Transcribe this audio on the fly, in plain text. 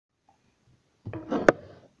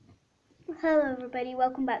Hello everybody,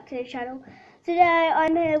 welcome back to the channel. Today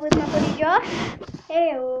I'm here with my buddy Josh.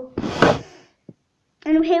 Hello.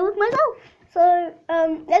 And I'm here with myself. So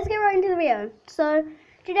let's get right into the video. So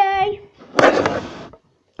today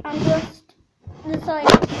I'm just deciding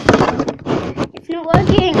it's not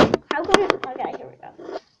working. How come? Okay, here we go.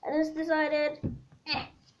 I just decided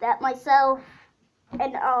that myself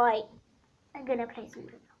and I are gonna play some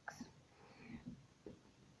Roblox.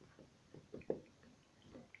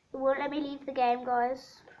 It won't let me leave the game,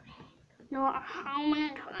 guys. No matter how many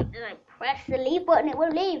times I press the leave button, it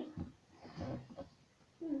won't leave.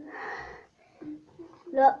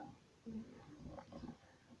 Look.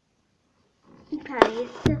 Okay,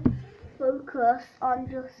 to focus on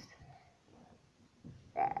just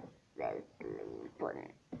there. There's the leave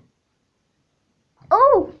button.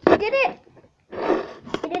 Oh, I did it!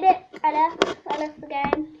 I did it. I left the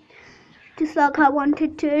game. Just like I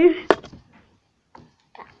wanted to.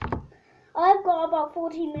 I've got about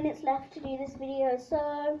 14 minutes left to do this video,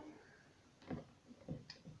 so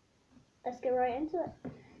let's get right into it.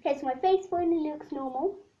 Okay, so my face finally looks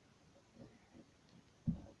normal.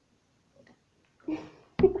 Sorry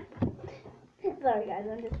guys,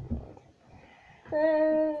 I'm just bored.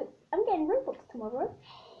 So, I'm getting Robux tomorrow.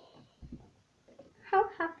 How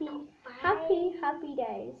happy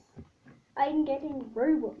days. I'm getting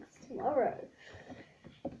Robux tomorrow.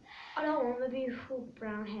 I don't want my beautiful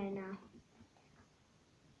brown hair now.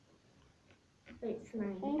 It's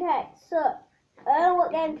mine. Okay, so I don't know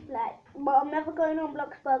what game to play, but I'm never going on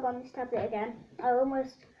Bloxburg on this tablet again. I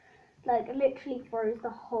almost, literally froze the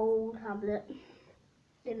whole tablet.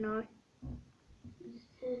 Didn't I?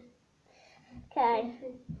 Okay.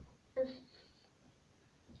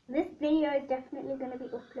 This video is definitely going to be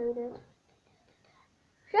uploaded.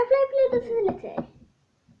 Should I play Blue Facility?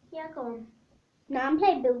 Yeah, go on. No, I'm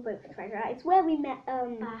playing Build Boat for Treasure. It's where we met,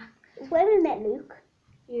 it's where we met Luke.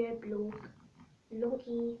 Yeah, blue.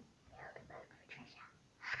 Lucky.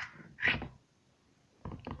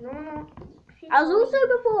 No. I was also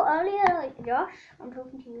earlier, Josh, I'm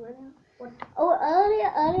talking to you right now. What? Oh,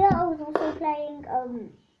 earlier I was also playing,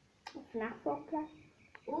 FNAF roleplay.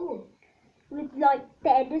 Ooh. With, the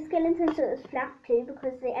endoskeleton, so it was FNAF too,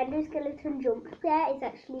 because the endoskeleton jump there is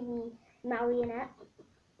actually the marionette.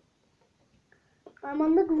 I'm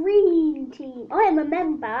on the green team. I am a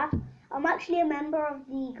member. I'm actually a member of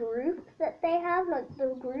the group that they have,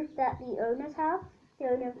 the group that the owners have, the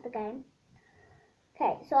owner of the game.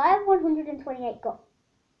 Okay, so I have 128 gold.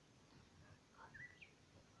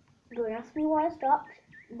 Don't ask me why I stopped,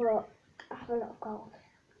 but I have a lot of gold.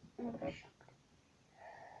 I'm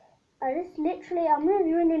going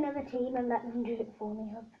to join another team and let them do it for me,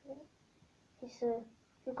 hopefully. Okay, so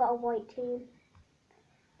we've got a white team.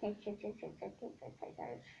 Change.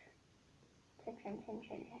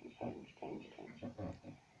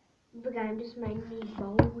 The game just made me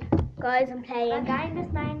bold. Guys, I'm playing. The game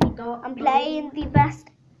just made me go. I'm playing the best.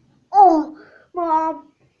 Oh,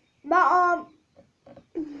 Mom. I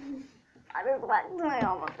just went my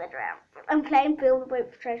arm off the ground. I'm playing Build a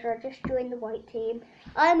Boat for Treasure. I just joined the white team.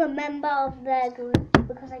 I'm a member of their group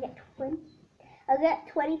because I get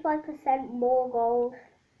 25% more gold.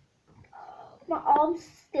 My arm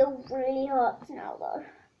still really hurts now though.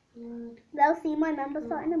 They'll see my member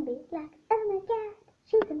sign and be like, oh my god,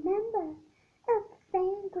 she's a member of the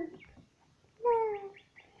fan group. No.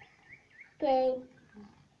 Okay.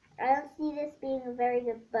 I don't see this being a very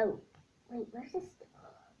good boat. Wait, where's this?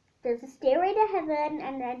 There's a stairway to heaven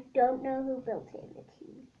and I don't know who built it in the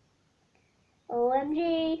team.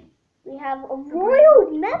 OMG. We have a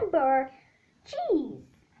royal member. Jeez.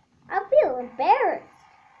 I feel embarrassed.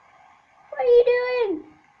 What are you doing?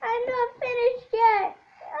 I'm not finished yet.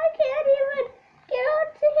 I can't even get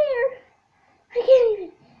onto here. I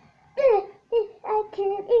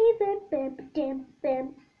can't even.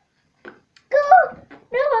 Go!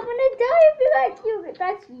 No, I'm gonna die if you guys do it.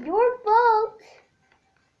 That's your fault.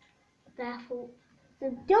 Their fault. So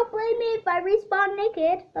don't blame me if I respawn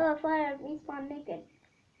naked. Oh, if I respawn naked.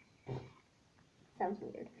 Sounds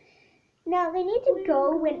weird. Now, they need to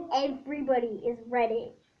go when everybody is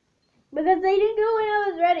ready. Because they didn't go when I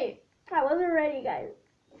was ready. I wasn't ready, guys.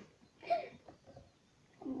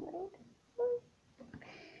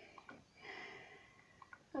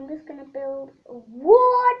 I'm just gonna build.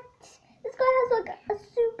 What? This guy has a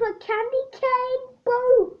super candy cane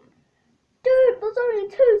boat. Dude, there's only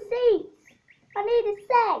 2 seats. I need a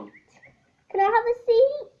seat. Can I have a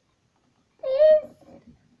seat? Please?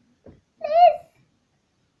 Please?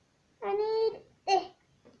 I need a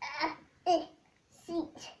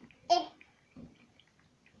seat.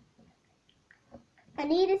 I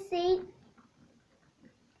need a seat.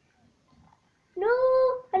 No,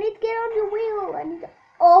 I need to get on your wheel. I need to...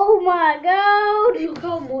 Oh my god! Look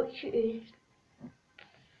how much it is.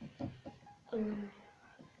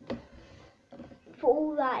 For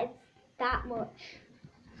all that, it's that much.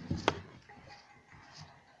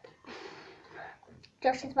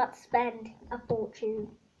 Josh is about to spend a fortune.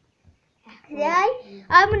 Today,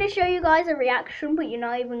 I'm going to show you guys a reaction, but you're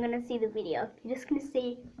not even going to see the video. You're just going to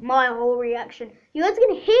see my whole reaction. You guys are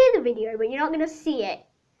going to hear the video, but you're not going to see it.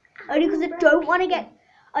 Only because I don't want to get...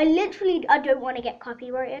 I don't want to get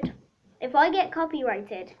copyrighted. If I get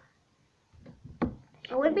copyrighted,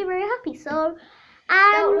 I wouldn't be very happy. So,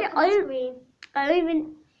 and Look at the screen. I don't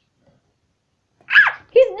even... Ah!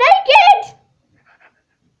 He's naked!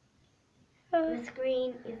 The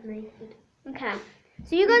screen is naked. Okay.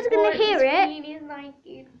 So you guys are going to hear it. The screen is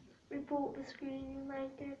naked. Report the screen is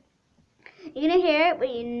naked. You're going to hear it,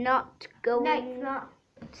 but you're not going No, it's not.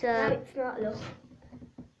 to... No, it's not, look.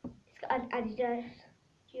 It's got an Adidas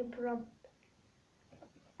jumper on.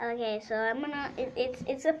 Okay, so I'm going to...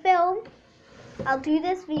 It's a film. I'll do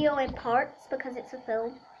this video in parts because it's a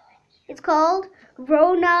film. It's called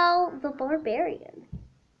Ronal the Barbarian.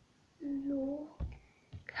 No.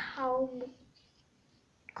 How?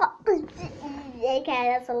 Okay,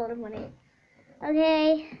 that's a lot of money.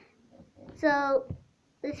 Okay, so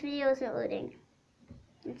this video is not loading.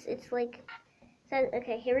 It's like, so,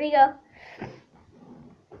 okay, here we go.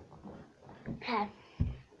 Okay.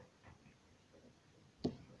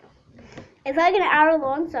 It's like an hour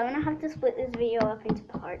long, so I'm gonna have to split this video up into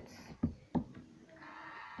parts.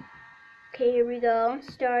 Okay, here we go,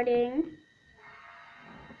 starting.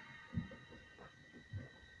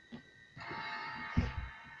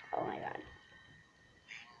 Oh my god.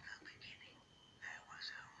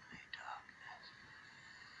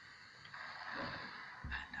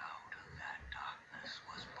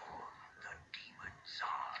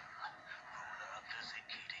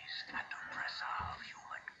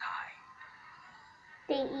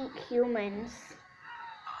 They eat humans.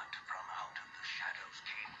 But from out of the shadows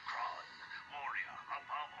came Kron, warrior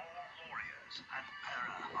above all warriors and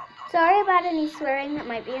bearer of the... Sorry about any swearing that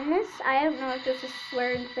might be in this. I don't know if this is a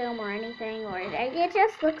swearing film or anything, or it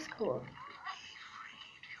just looks cool. He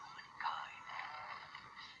freed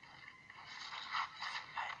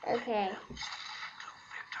humankind. Okay. To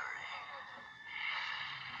victory.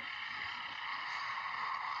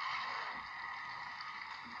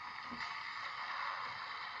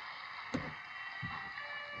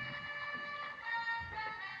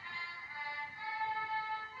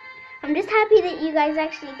 I'm just happy that you guys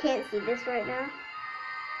actually can't see this right now.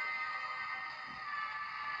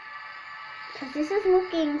 Because this is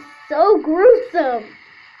looking so gruesome.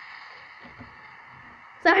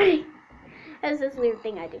 Sorry. That's this weird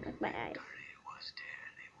thing I do with my eyes. Victory was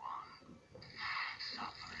dearly won.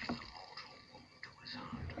 Suffering a mortal wound to his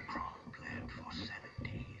heart, Kron bled for 7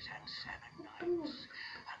 days and 7 nights,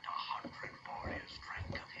 and 100 warriors drank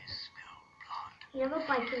of his spilled blood. You have a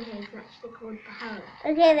Viking here, it's actually called Bahara.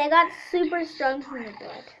 Okay, they got super strong from the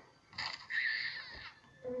blood.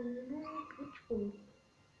 Which one?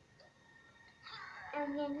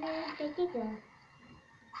 And then they did that.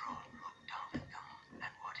 Kron looked down at them,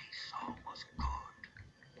 and what he saw was good.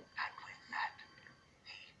 And with that,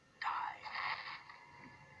 he died.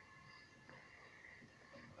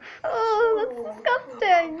 Oh, that's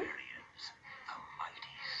disgusting. Barbarians, the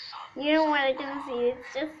mighty sun. You don't want to can see. It's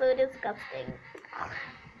just so disgusting.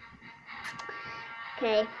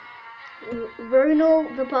 Okay.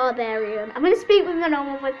 Ronal the Barbarian. I'm going to speak with my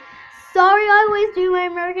normal voice. Sorry I always do my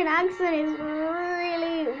American accent. It's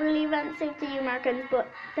really, really offensive to you Americans. But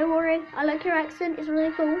don't worry. I like your accent. It's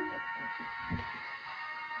really cool.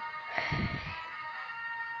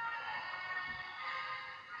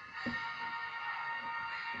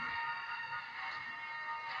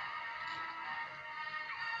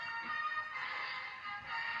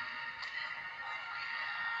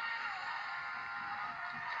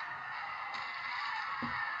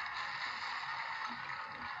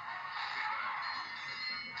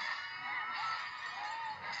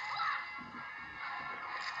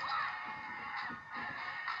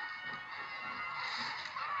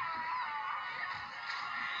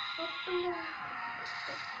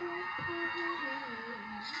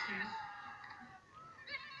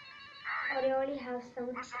 Oh, they already have some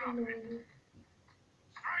to know. Strength,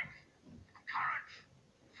 courage,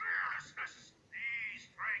 fearlessness. These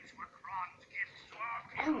traits were Kron's gifts to our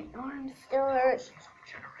Oh, people. my arm still hurts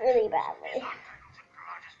Generations. really badly. His titles and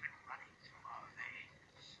blood has been running through our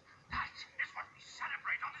veins. That is what we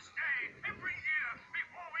celebrate on this day every year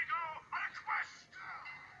before we go on a quest.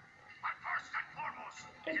 But first and foremost,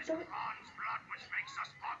 It is bronze blood which makes us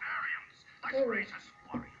barbarians, the greatest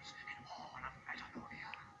warriors in all of Metanoia.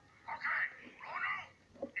 Okay, Ronal,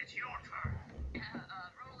 it's your turn.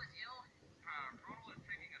 Ronal is ill? Ronal is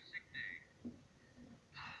taking a sick day.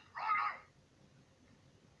 Ronal!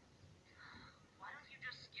 Why don't you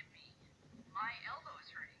just skip me? My elbow is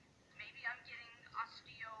hurting. Maybe I'm getting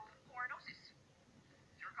osteoporosis.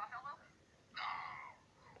 Jerk off elbow? No!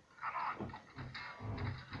 Come on!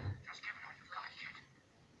 Just give it all you've got, kid.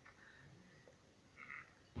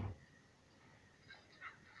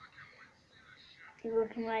 He's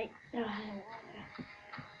looking like.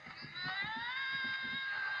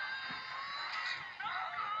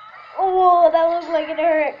 Oh, that looked like it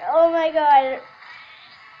hurt. Oh my god.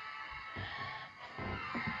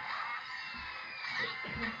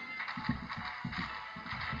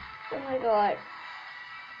 Oh my god.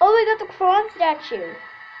 Oh, we got the prawn statue.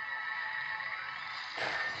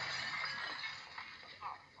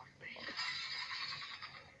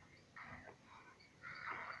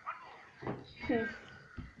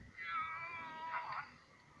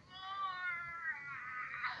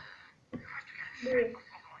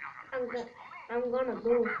 I'm gonna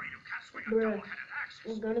go. Bruh.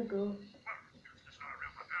 I'm gonna go.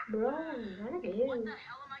 Bro, I'm gonna go. What the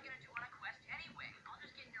hell am I gonna do on a quest anyway? I'll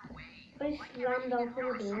just get in your way. I slammed off the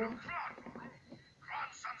door.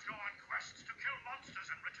 Kron's sons go on quests to kill monsters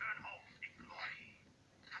and return home in glory.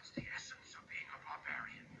 That's the essence of being a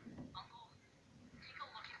barbarian. Uncle, take a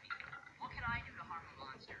look at me. What can I do to harm a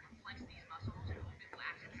monster? Flex these muscles and hope it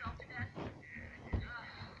laughs itself to death?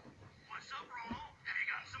 What's up, Ronal? Have you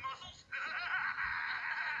got some muscles?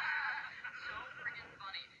 So friggin'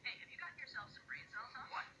 funny. Hey, have you gotten yourself some brain cells, huh?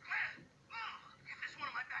 What? When? Get this one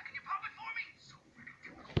on my back and you pop it for me? So friggin'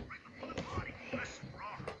 typical right before the party. Listen,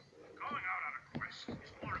 Ronal, going out on a quest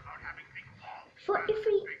is more about having big balls. For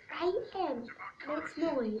every I am, let's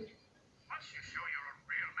know it. Once you show you're a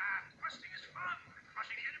real man, questing is fun.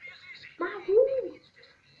 Crushing the enemy is easy. My room. It's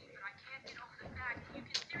just me, but I can't get over the fact that you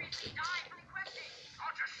can seriously die from questing.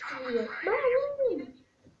 I'll just shut up My and pray. room.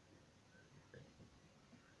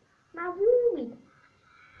 My room.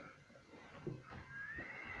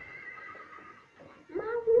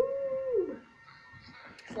 My room.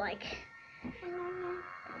 It's like.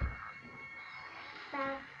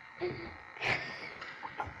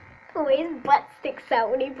 The way his butt sticks out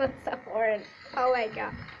when he puts the horn. Oh my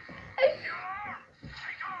god. Take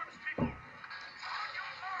arms, people. On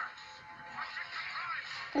your marks.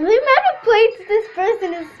 The amount of plates this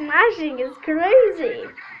person is smashing is crazy.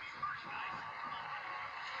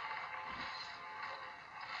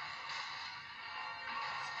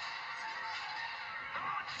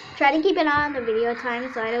 Try to keep an eye on the video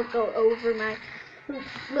time so I don't go over my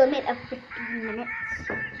limit of 15 minutes.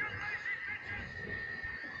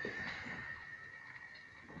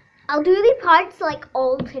 I'll do the parts like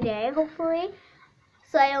all today, hopefully,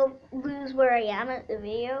 so I don't lose where I am at the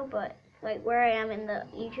video, but like where I am in the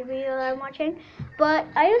YouTube video that I'm watching. But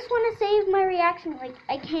I just want to save my reaction. Like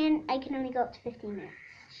I can only go up to 15 minutes.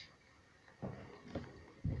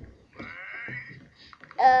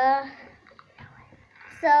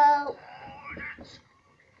 So Hold it.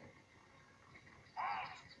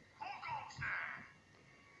 Halt. Who goes there?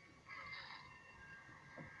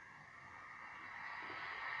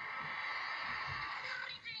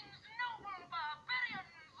 Greetings, noble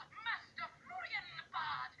barbarians! Master Florian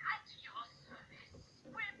Bard at your service.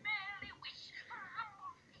 We merely wish for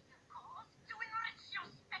humble fee, of course, to enrich your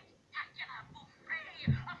spectacular buffet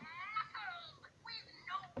of muscles with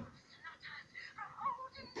noble sonatas from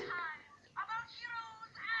olden times about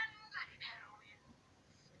heroes and heroines.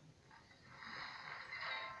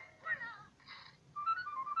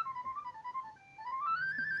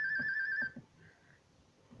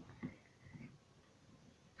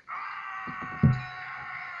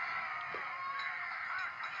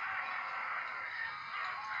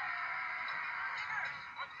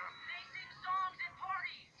 They sing songs at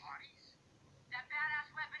parties. Parties? That badass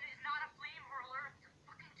weapon is not a flame hurler. It's a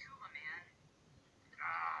fucking tuba, man.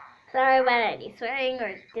 sorry about any swearing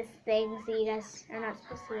or just things that you guys are not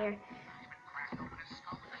supposed to hear. Cracked open his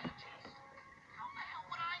skull with a teeth. How the hell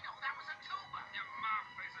would I know that was a tuba? Your mom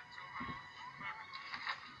plays a tuba.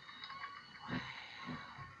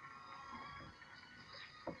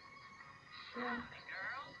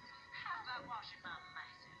 Girls, how about washing my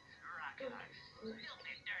massive rock hard,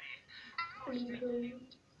 filthy, dirty,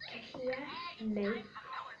 No.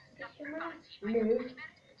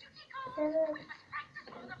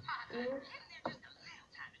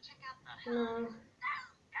 No.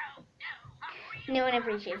 No one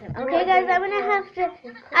appreciates him. Okay, guys, I'm gonna have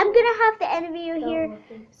to end the video here.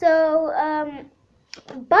 So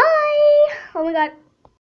Bye. Oh my god.